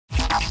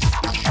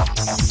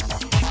Hey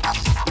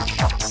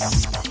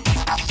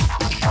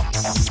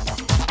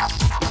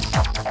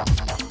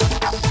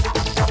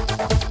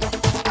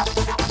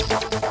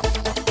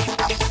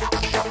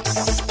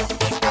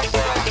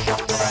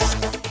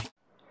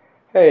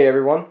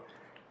everyone,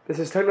 this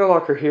is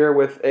TechnoLocker here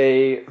with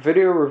a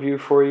video review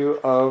for you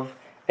of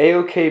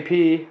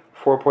AOKP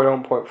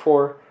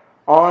 4.0.4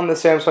 on the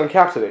Samsung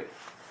Captivate.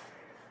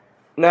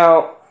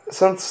 Now,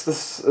 since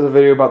this is a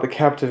video about the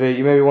Captivate,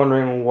 you may be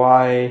wondering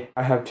why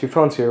I have two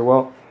phones here.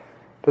 Well,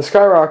 the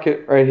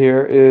Skyrocket right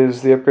here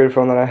is the upgraded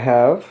phone that I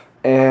have,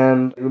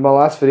 and my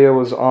last video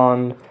was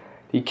on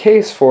the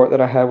case for it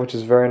that I have, which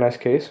is a very nice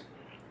case.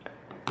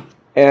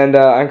 And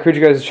I encourage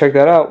you guys to check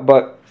that out,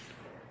 but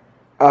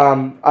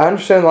I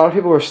understand a lot of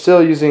people are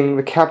still using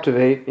the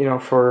Captivate, you know,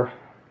 for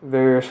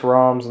various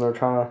ROMs,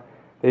 and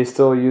they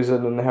still use it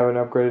and they haven't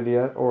upgraded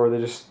yet, or they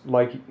just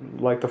like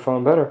the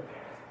phone better.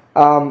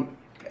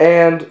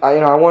 And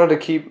I wanted to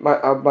keep my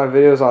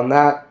videos on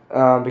that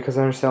because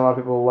I understand a lot of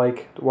people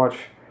like to watch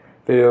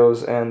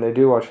videos, and they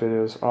do watch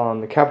videos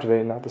on the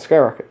Captivate, not the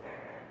Skyrocket.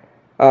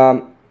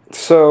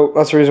 So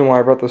that's the reason why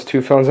I brought those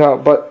two phones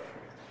out. But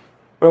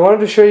what I wanted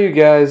to show you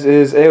guys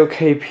is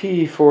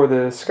AOKP for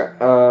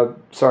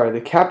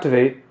the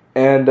Captivate,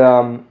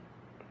 and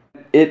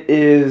it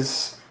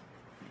is,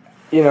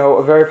 you know,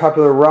 a very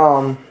popular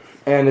ROM,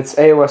 and it's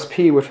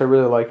Aosp, which I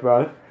really like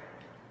about it.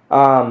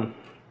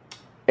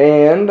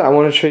 And I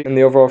want to show you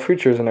the overall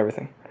features and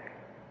everything.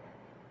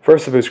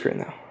 First, the boot screen,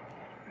 though.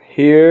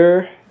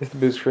 Here is the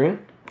boot screen.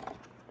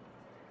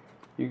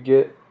 You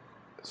get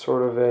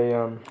sort of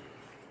a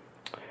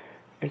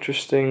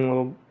interesting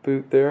little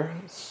boot there.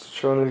 It's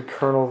showing the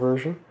kernel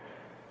version.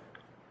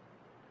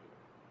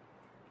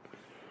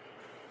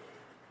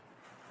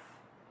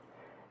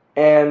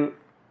 And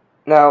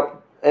now,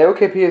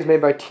 AOKP is made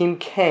by Team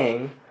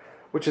Kang,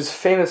 which is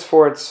famous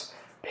for its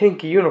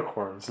pink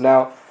unicorns.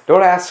 Now,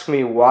 don't ask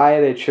me why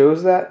they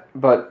chose that,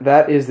 but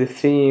that is the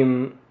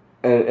theme,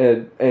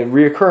 a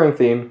reoccurring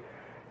theme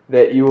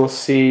that you will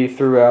see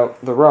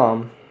throughout the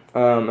ROM,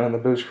 and the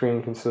boot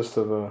screen consists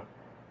of a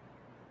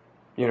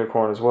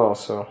unicorn as well,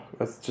 so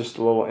that's just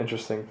a little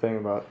interesting thing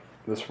about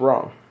this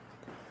ROM.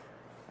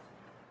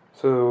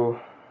 So,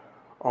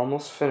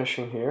 almost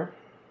finishing here.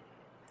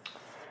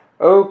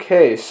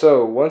 Okay,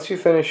 so once you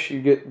finish,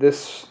 you get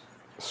this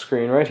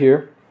screen right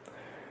here,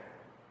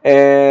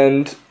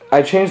 and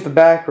I changed the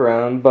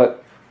background,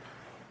 but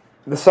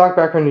the stock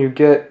background you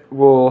get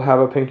will have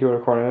a pink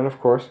unicorn in it, of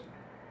course.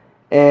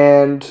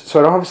 And so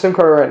I don't have a SIM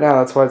card right now,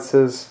 that's why it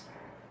says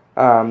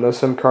no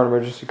SIM card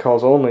emergency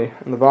calls only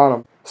in the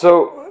bottom.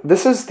 So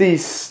this is the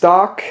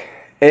stock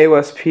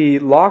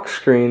Aosp lock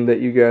screen that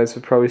you guys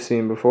have probably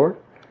seen before,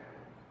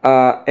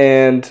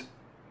 and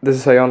this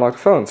is how you unlock the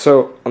phone.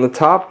 So on the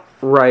top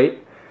right,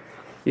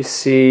 you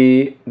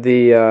see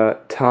the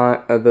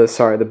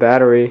the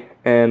battery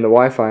and the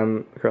Wi-Fi.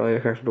 I'm currently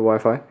connected to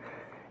Wi-Fi,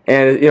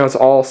 and you know, it's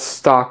all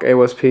stock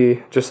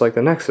Aosp, just like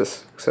the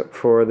Nexus, except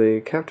for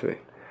the Captivate.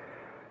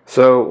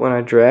 So when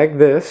I drag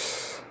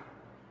this,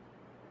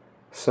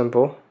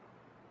 simple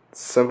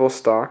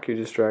stock, you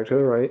just drag to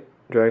the right,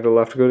 drag to the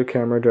left to go to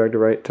camera, drag to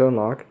the right to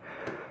unlock.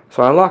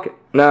 So I unlock it.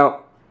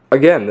 Now,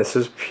 again, this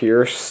is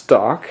pure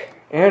stock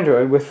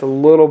Android with a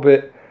little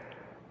bit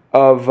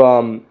of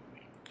a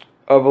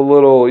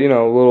little, you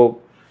know, little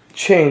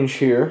change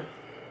here.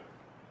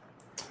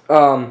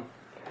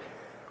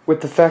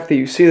 With the fact that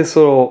you see this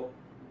little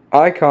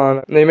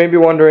icon, they may be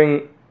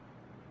wondering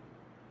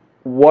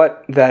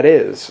what that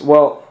is.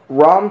 Well,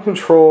 ROM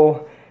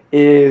control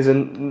is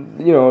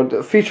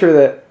a feature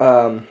that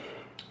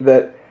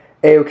that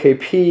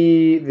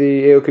AOKP,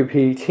 the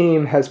AOKP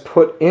team, has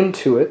put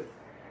into it,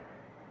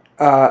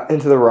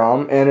 into the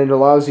ROM, and it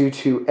allows you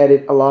to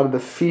edit a lot of the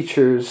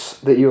features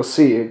that you'll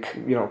see, you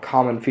know,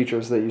 common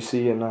features that you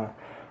see in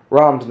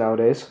ROMs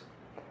nowadays.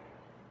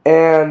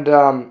 And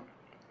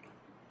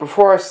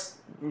before I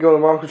go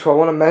to ROM control, I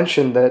want to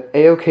mention that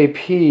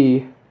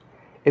AOKP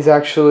is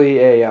actually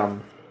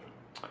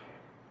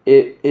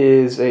it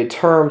is a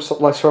term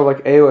sort of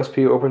like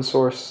Aosp, open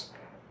source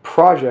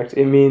project.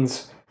 It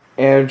means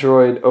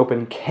Android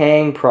Open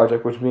Kang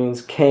project, which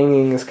means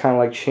kanging is kind of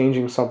like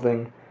changing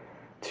something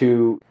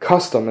to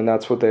custom, and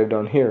that's what they've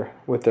done here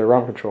with their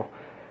ROM control.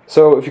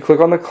 So if you click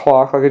on the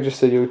clock, like I just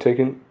said, you're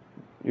taken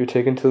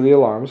to the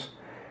alarms.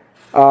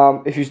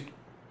 If you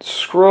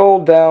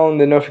scroll down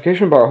the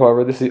notification bar,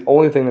 however, this is the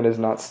only thing that is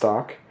not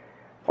stock,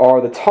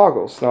 are the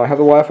toggles. Now I have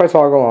the Wi-Fi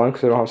toggle on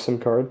because I don't have a SIM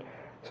card,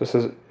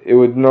 so it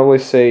would normally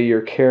say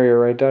your carrier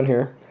right down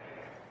here.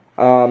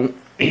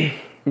 You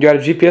got a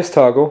GPS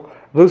toggle,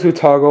 Bluetooth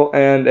toggle,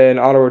 and an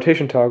auto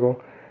rotation toggle,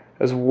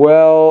 as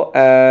well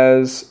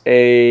as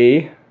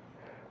a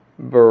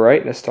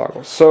brightness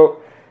toggle.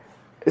 So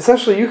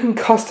essentially you can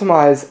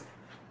customize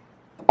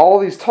all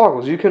these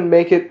toggles. You can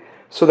make it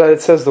so that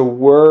it says the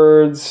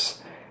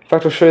words. In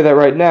fact, I'll show you that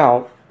right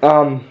now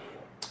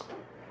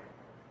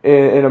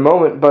in a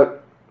moment. But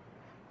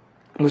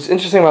what's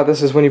interesting about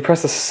this is when you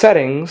press the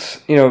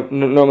settings, you know,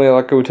 normally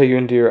like it would take you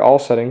into your all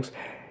settings,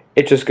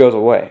 it just goes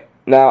away.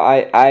 Now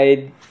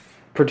I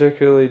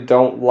particularly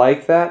don't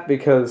like that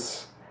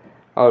because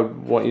I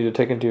would want you to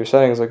take into your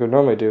settings like I would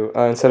normally do.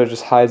 Instead, it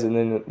just hides it, and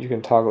then you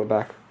can toggle it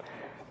back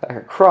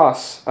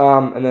across,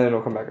 and then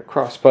it'll come back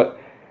across. But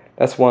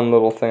that's one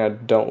little thing I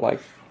don't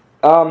like.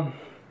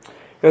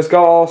 It's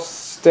got all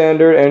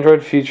standard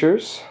Android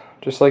features,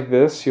 just like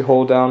this. You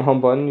hold down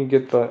home button, you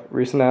get the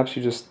recent apps.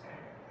 You just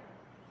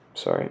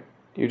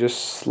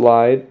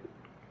slide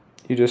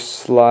to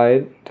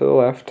the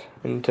left,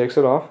 and it takes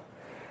it off.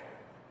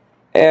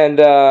 And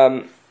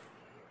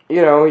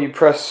you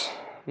press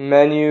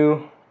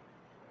menu,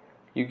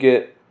 you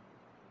get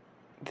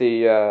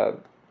the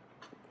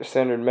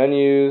standard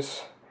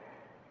menus.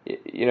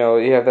 You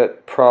have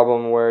that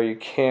problem where you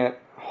can't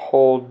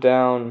hold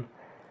down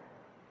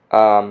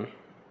on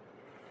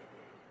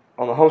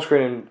the home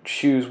screen and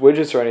choose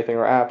widgets or anything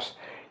or apps.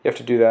 You have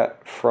to do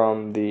that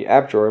from the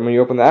app drawer. And when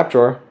you open the app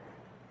drawer,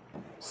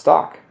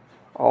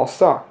 all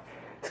stock.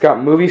 It's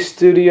got Movie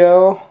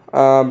Studio,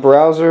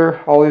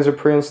 browser, all these are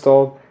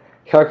pre-installed.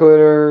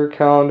 Calculator,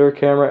 calendar,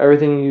 camera,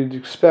 everything you'd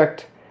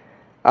expect.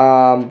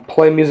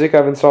 Play music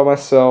I've installed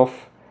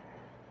myself.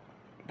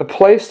 The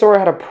Play Store I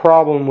had a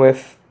problem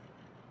with,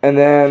 and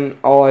then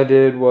all I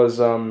did was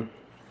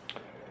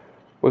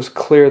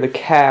clear the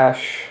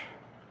cache,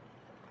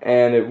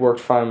 and it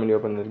worked fine when you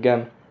opened it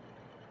again.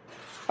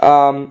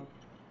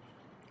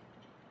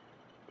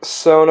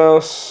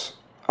 Sonos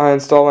I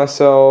installed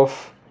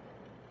myself,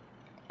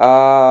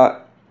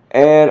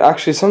 and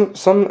actually some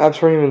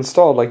apps weren't even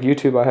installed, like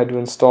YouTube I had to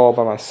install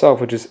by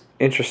myself, which is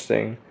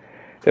interesting.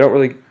 They don't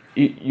really,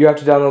 you have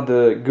to download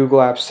the Google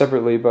apps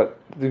separately, but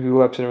the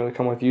Google apps didn't really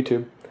come with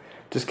YouTube.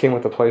 It just came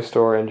with the Play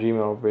Store and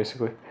Gmail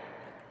basically.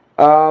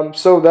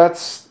 So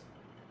that's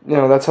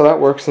how that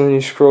works. And then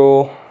you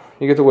scroll,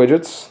 you get the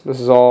widgets. This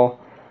is all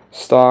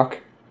stock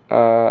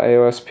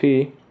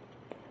Aosp,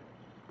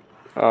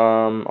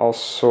 all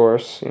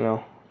source.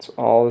 It's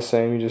all the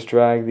same. You just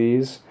drag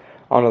these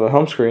onto the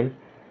home screen,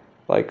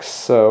 like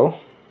so.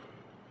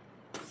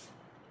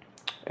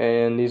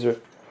 And these are,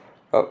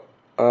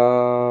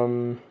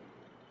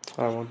 I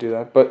won't do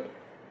that, but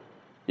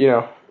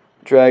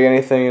drag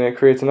anything and it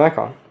creates an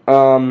icon.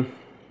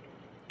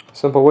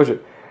 Simple widget.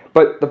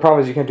 But the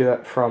problem is you can't do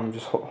that from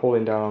just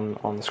holding down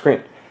on the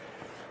screen.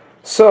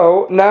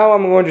 So now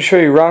I'm going to show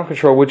you ROM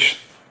control, which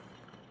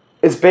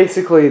is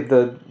basically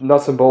the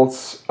nuts and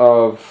bolts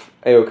of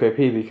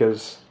AOKP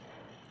because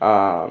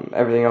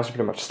everything else is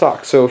pretty much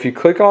stock. So if you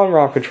click on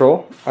ROM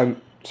control, I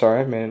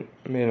made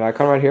an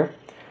icon right here.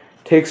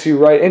 Takes you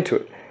right into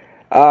it.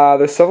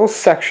 There's several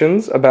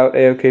sections about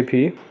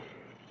AOKP.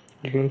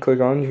 You can click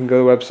on. You can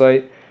go to the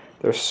website.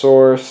 There's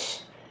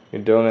source. You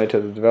can donate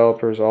to the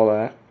developers. All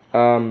that.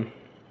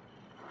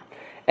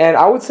 And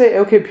I would say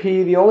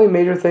AOKP, the only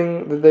major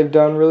thing that they've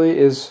done really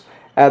is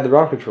add the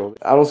ROM control.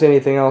 I don't see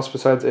anything else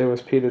besides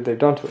Aosp that they've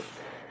done to it.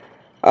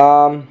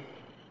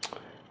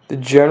 The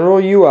general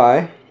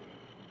UI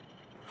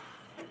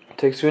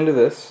takes you into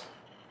this.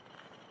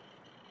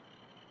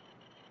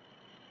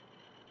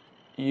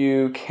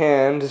 You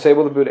can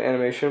disable the boot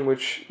animation,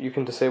 which you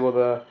can disable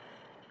the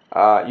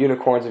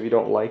unicorns if you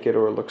don't like it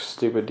or it looks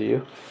stupid to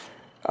you.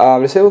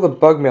 Disable the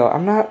bug mailer.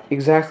 I'm not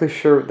exactly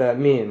sure what that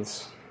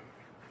means.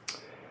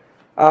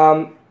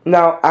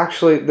 Now,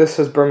 actually, this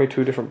has brought me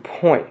to a different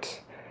point.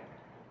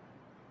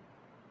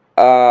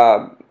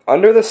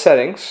 Under the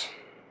settings,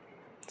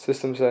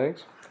 system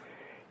settings,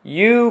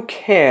 you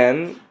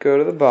can go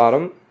to the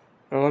bottom.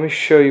 Now, let me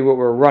show you what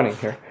we're running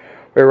here.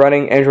 We're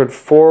running Android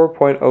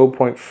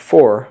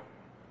 4.0.4,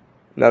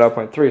 not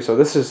 0.3. So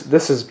this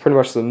is pretty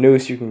much the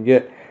newest you can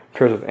get in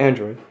terms of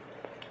Android.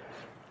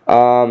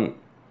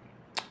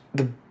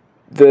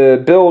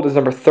 The build is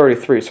number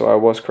 33, so I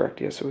was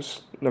correct. Yes, it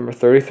was number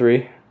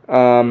 33.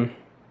 And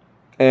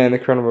the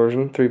current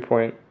version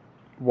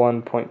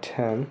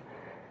 3.1.10.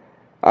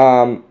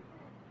 I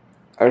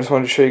just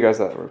wanted to show you guys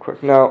that real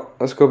quick. Now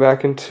let's go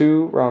back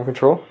into ROM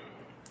control.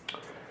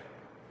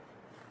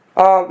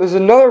 There's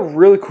another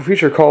really cool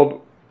feature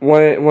called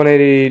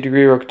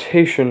 180-degree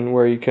rotation,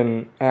 where you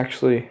can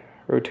actually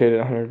rotate it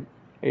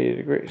 180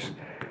 degrees.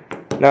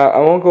 Now I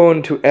won't go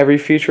into every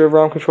feature of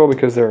ROM control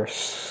because there are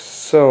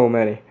so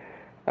many.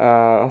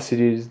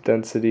 LCD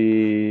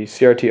density,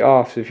 CRT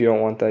off, so if you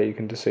don't want that, you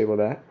can disable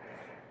that.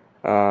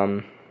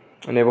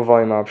 Enable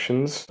volume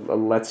options,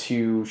 lets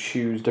you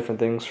choose different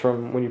things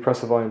from when you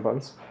press the volume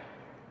buttons.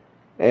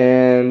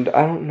 And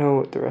I don't know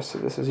what the rest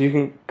of this is. You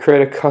can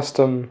create a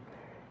custom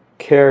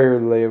carrier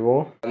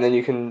label, and then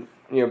you can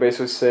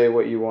basically say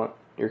what you want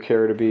your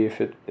carrier to be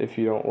if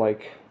you don't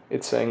like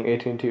it saying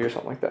AT&T or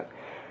something like that.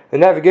 The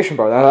navigation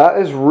bar, now that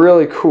is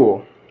really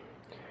cool.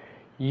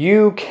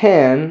 You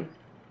can,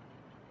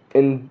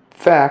 in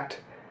fact,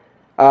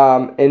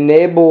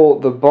 enable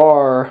the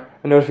bar,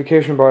 a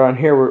notification bar down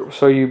here,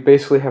 so you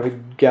basically have a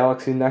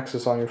Galaxy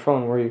Nexus on your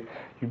phone where you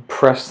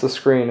press the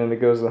screen and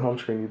it goes to the home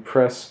screen. You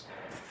press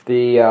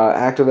the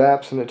active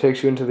apps and it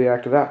takes you into the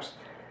active apps.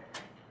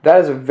 That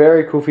is a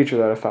very cool feature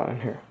that I found in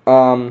here.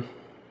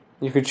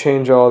 You could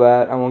change all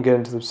that. I won't get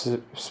into the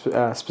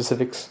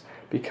specifics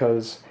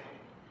because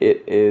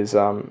it is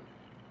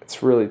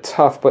it's really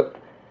tough, but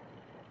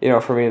you know,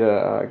 for me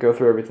to go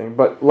through everything.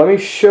 But let me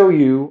show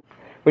you.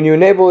 When you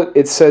enable it,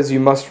 it says you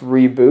must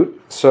reboot.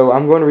 So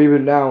I'm going to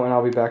reboot now, and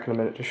I'll be back in a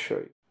minute to show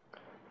you.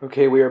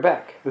 Okay, we are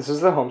back. This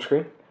is the home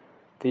screen,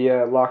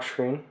 the lock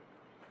screen.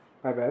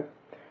 My bad.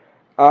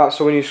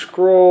 So when you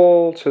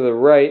scroll to the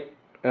right,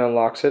 it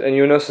unlocks it, and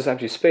you'll notice this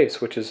empty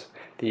space, which is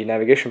the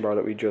navigation bar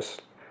that we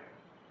just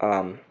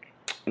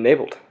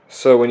enabled.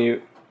 So when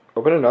you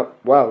open it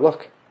up, wow,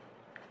 look,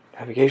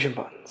 navigation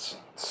buttons.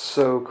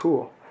 So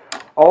cool.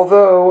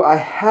 Although I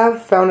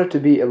have found it to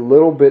be a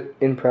little bit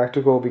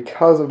impractical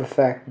because of the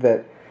fact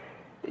that,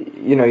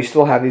 you know, you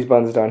still have these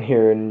buttons down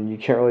here and you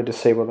can't really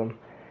disable them,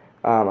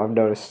 I've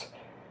noticed.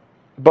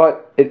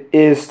 But it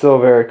is still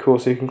very cool,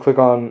 so you can click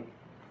on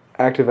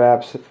active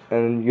apps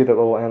and you get that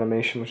little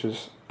animation, which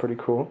is pretty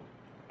cool.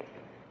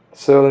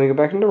 So let me go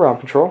back into ROM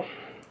control.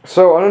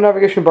 So on the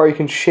navigation bar you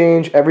can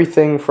change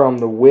everything from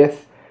the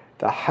width,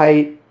 the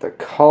height, the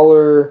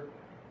color,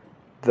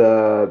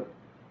 the,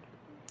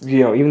 you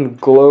know, even the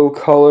glow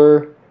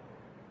color,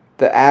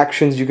 the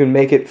actions. You can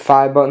make it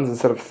 5 buttons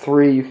instead of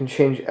 3. You can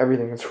change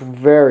everything. It's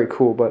very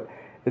cool, but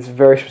it's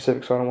very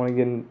specific, so I don't want to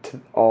get into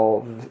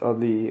all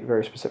of the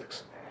very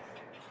specifics.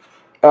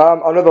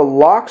 Under the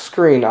lock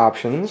screen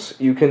options,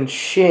 you can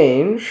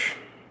change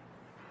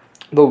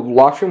the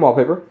lock screen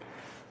wallpaper.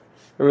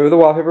 Remove the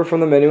wallpaper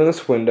from the menu in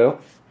this window.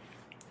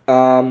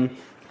 You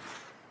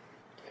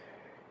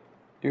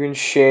can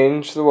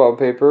change the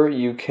wallpaper.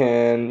 You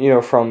can, you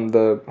know, from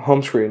the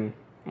home screen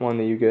one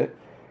that you get.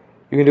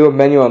 You can do a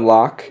menu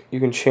unlock. You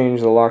can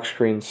change the lock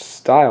screen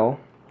style.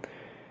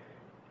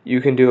 You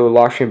can do a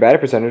lock screen battery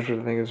percentage, which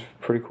I think is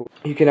pretty cool.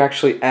 You can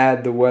actually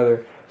add the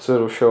weather so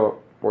it'll show up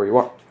where you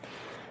are.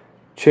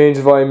 Change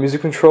the volume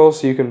music control,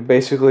 so you can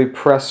basically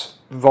press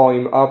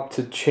volume up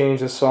to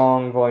change the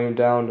song, volume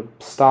down to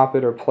stop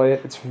it or play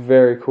it. It's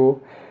very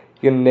cool.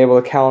 You can enable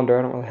the calendar.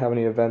 I don't really have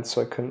any events,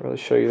 so I couldn't really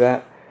show you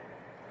that.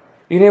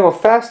 You can enable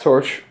fast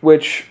torch,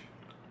 which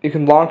you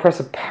can long press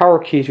the power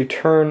key to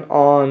turn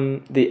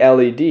on the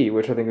LED,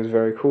 which I think is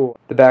very cool.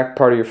 The back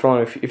part of your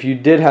phone, if you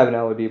did have an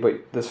LED,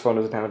 but this phone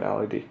doesn't have an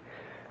LED.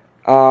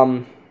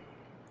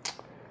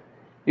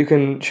 You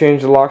can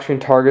change the lock screen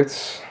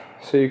targets,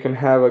 so you can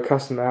have a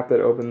custom app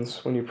that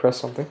opens when you press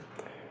something.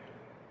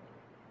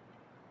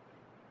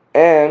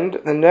 And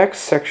the next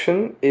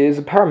section is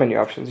the power menu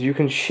options. You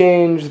can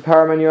change the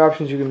power menu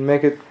options. You can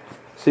make it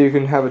so you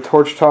can have a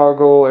torch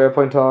toggle,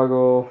 airplane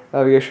toggle,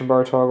 navigation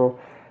bar toggle.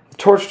 The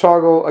torch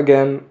toggle,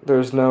 again,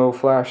 there's no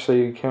flash, so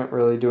you can't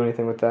really do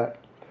anything with that.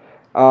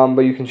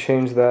 But you can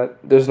change that.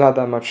 There's not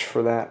that much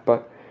for that.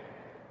 But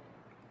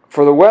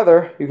for the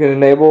weather, you can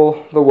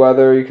enable the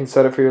weather. You can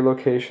set it for your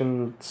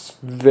location. It's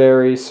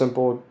very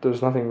simple.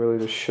 There's nothing really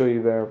to show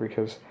you there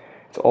because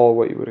it's all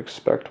what you would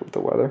expect with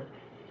the weather.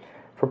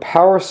 For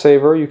power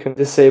saver, you can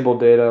disable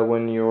data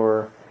when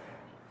you're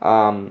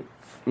when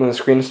the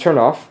screen is turned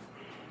off.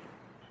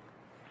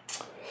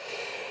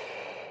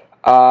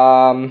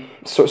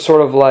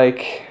 Sort of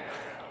like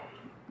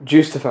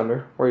Juice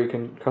Defender, where you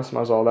can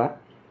customize all that.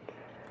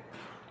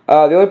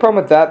 The only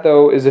problem with that,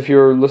 though, is if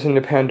you're listening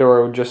to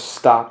Pandora, it would just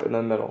stop in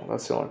the middle.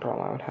 That's the only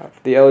problem I would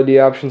have. The LED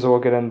options, I will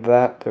get into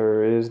that.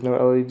 There is no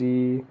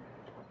LED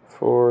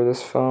for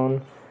this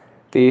phone.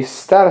 The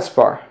status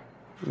bar,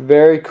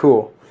 very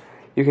cool.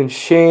 You can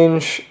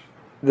change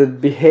the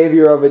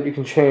behavior of it. You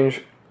can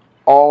change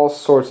all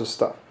sorts of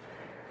stuff.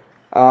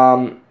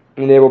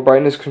 Enable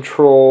brightness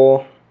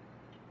control,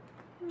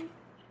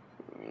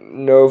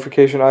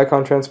 notification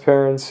icon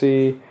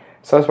transparency,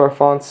 status bar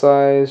font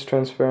size,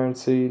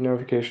 transparency,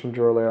 notification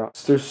drawer layout.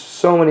 There's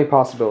so many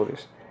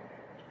possibilities.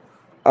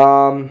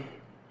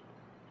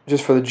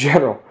 Just for the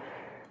general.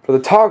 For the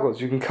toggles,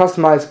 you can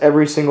customize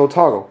every single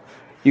toggle.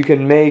 You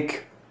can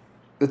make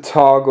the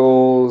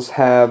toggles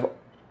have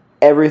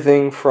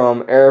everything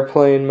from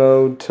airplane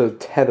mode to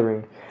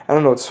tethering. I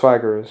don't know what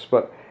Swagger is,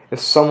 but if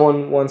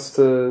someone wants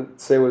to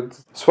say what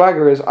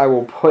Swagger is, I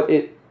will put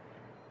it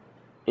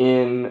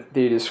in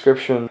the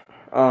description.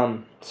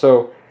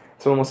 So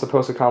if someone wants to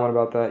post a comment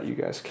about that, you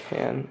guys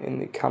can in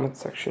the comment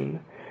section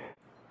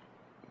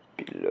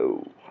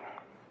below.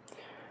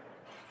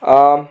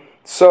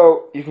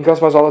 So you can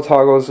customize all the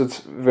toggles.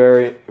 It's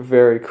very,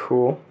 very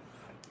cool.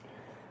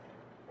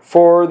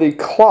 For the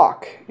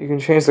clock, you can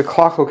change the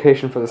clock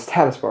location for the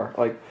status bar.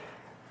 Like,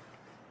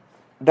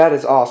 that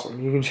is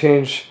awesome. You can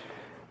change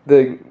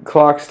the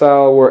clock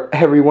style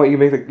wherever you want. You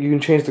can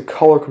change the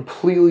color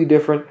completely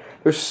different.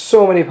 There's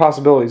so many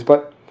possibilities,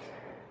 but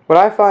what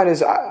I find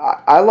is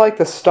I like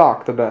the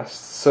stock the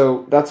best,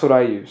 so that's what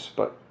I use.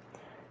 But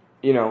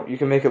you know, you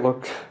can make it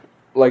look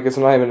like it's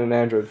not even an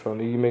Android phone.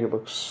 You can make it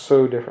look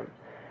so different.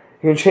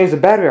 You can change the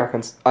battery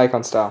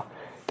icon style.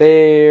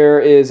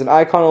 There is an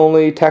icon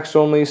only, text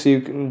only, so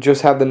you can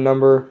just have the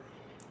number,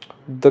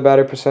 the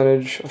battery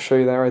percentage. I'll show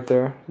you that right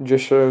there. It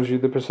just shows you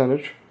the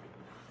percentage.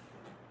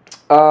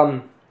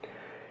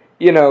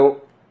 You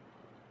know,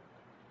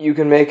 you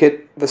can make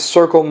it the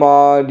circle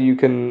mod. You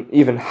can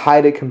even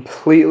hide it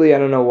completely. I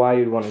don't know why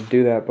you'd want to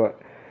do that, but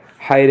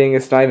hiding,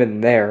 it's not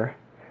even there.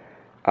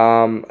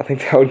 I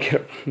think that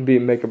would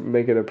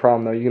make it a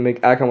problem though. You can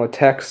make icon with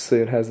text, so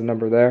it has the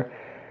number there.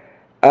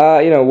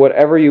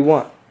 Whatever you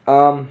want.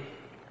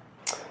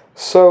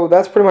 So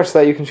that's pretty much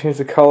that. You can change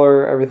the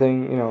color,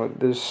 everything.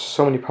 There's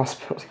so many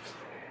possibilities.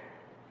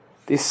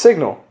 The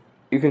signal,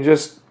 you can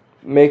just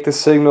make the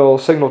signal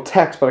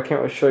text, but I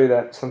can't really show you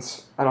that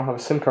since I don't have a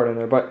SIM card in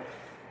there. But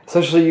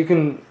essentially, you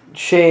can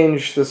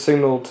change the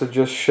signal to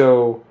just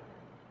show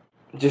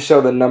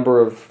the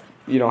number of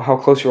how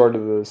close you are to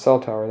the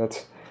cell tower.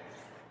 That's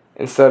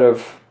instead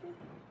of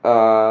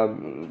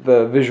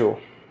the visual,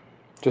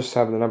 just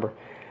have the number.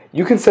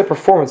 You can set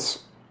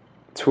performance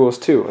tools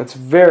too. It's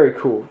very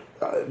cool.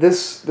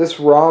 This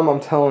ROM,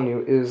 I'm telling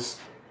you, is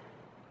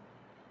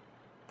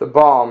the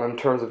bomb in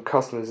terms of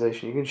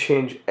customization. You can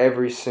change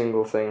every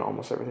single thing,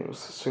 almost everything,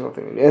 single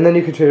thing, and then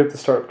you can change up the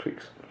startup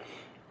tweaks.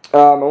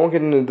 I won't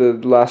get into the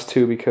last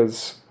two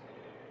because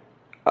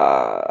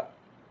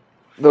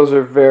those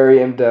are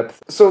very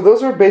in-depth. So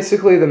those are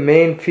basically the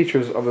main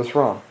features of this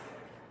ROM.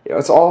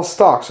 It's all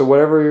stock, so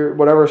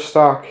whatever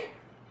stock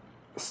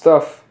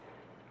stuff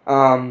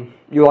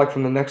you like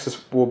from the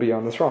Nexus will be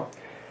on this ROM.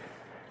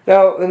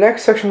 Now, the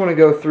next section I want to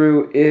go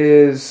through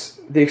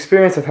is the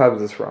experience I've had with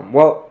this ROM.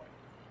 Well,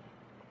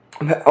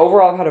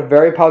 overall, I've had a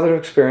very positive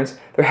experience.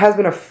 There has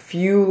been a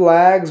few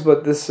lags,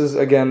 but this is,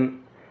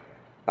 again,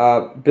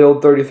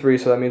 build 33,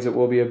 so that means it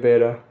will be a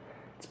beta.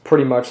 It's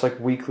pretty much like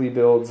weekly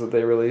builds that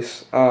they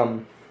release.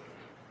 And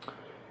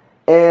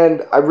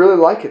I really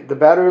like it. The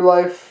battery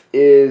life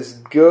is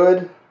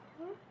good.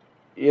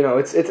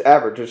 It's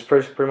average. It's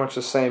pretty much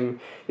the same.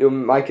 You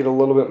might get a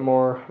little bit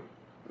more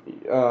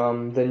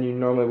than you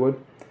normally would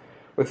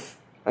with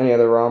any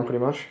other ROM, pretty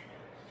much.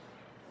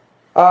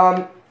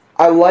 I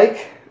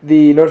like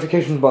the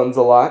notifications buttons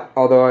a lot,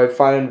 although I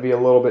find them to be a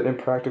little bit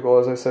impractical,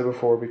 as I said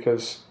before,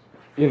 because,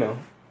 you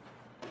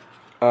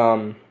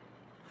have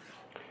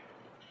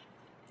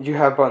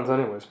buttons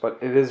anyways, but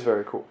it is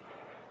very cool.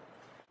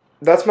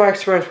 That's my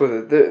experience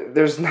with it.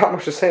 There's not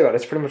much to say about it.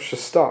 It's pretty much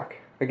just stock.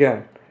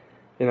 Again,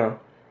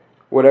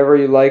 whatever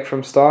you like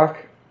from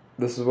stock,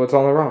 this is what's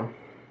on the ROM.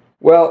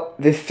 Well,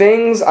 the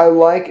things I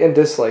like and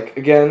dislike.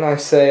 Again, I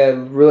say I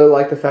really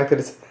like the fact that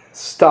it's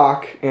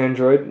stock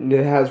Android.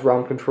 It has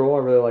ROM control. I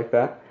really like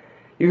that.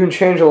 You can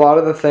change a lot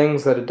of the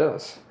things that it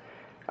does,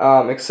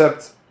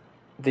 except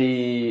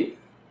the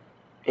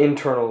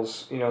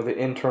internals. The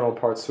internal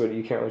parts to it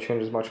you can't really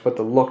change as much, but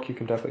the look you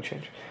can definitely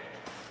change.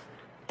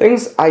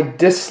 Things I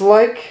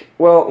dislike.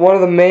 Well, one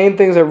of the main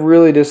things I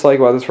really dislike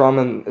about this ROM,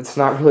 and it's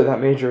not really that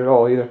major at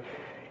all either,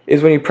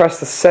 is when you press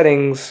the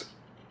settings,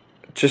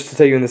 just to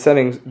take you in the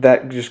settings,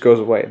 that just goes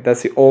away.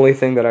 That's the only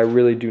thing that I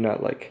really do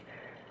not like.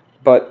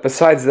 But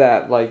besides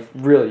that,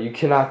 really, you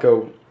cannot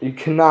go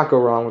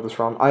wrong with this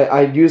ROM.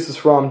 I used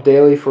this ROM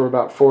daily for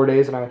about 4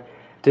 days, and I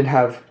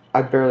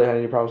barely had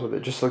any problems with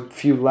it. Just a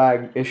few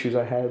lag issues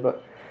I had,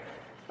 but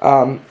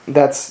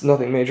that's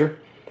nothing major.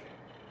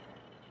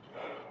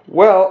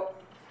 Well,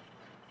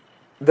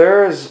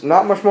 there's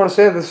not much more to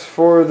say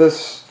for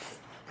this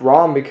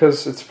ROM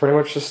because it's pretty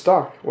much just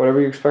stock. Whatever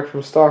you expect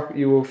from stock,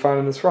 you will find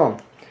in this ROM.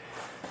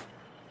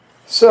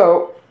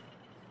 So,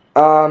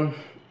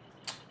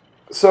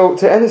 so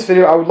to end this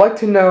video, I would like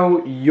to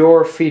know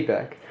your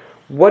feedback.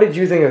 What did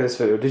you think of this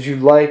video? Did you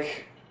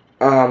like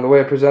the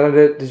way I presented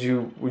it?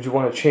 Would you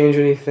want to change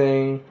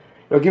anything?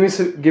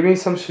 Give me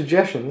some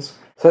suggestions.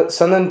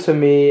 Send them to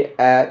me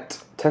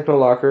at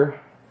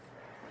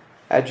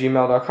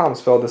technolocker@gmail.com,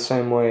 spelled the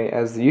same way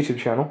as the YouTube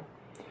channel.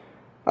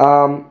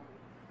 I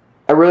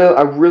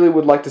really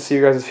would like to see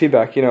your guys'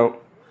 feedback.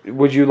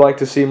 Would you like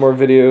to see more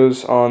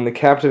videos on the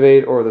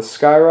Captivate or the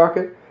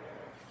Skyrocket?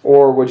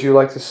 Or would you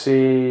like to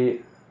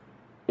see,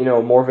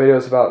 more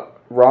videos about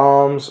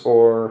ROMs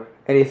or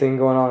anything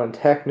going on in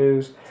tech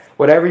news?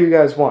 Whatever you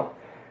guys want.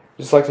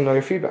 Just like to know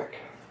your feedback.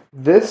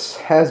 This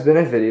has been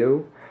a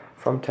video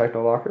from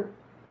TechnoLocker.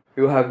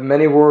 We will have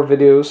many more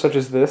videos such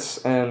as this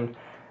and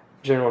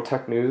general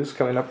tech news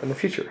coming up in the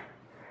future.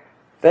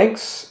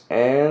 Thanks,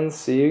 and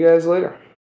see you guys later.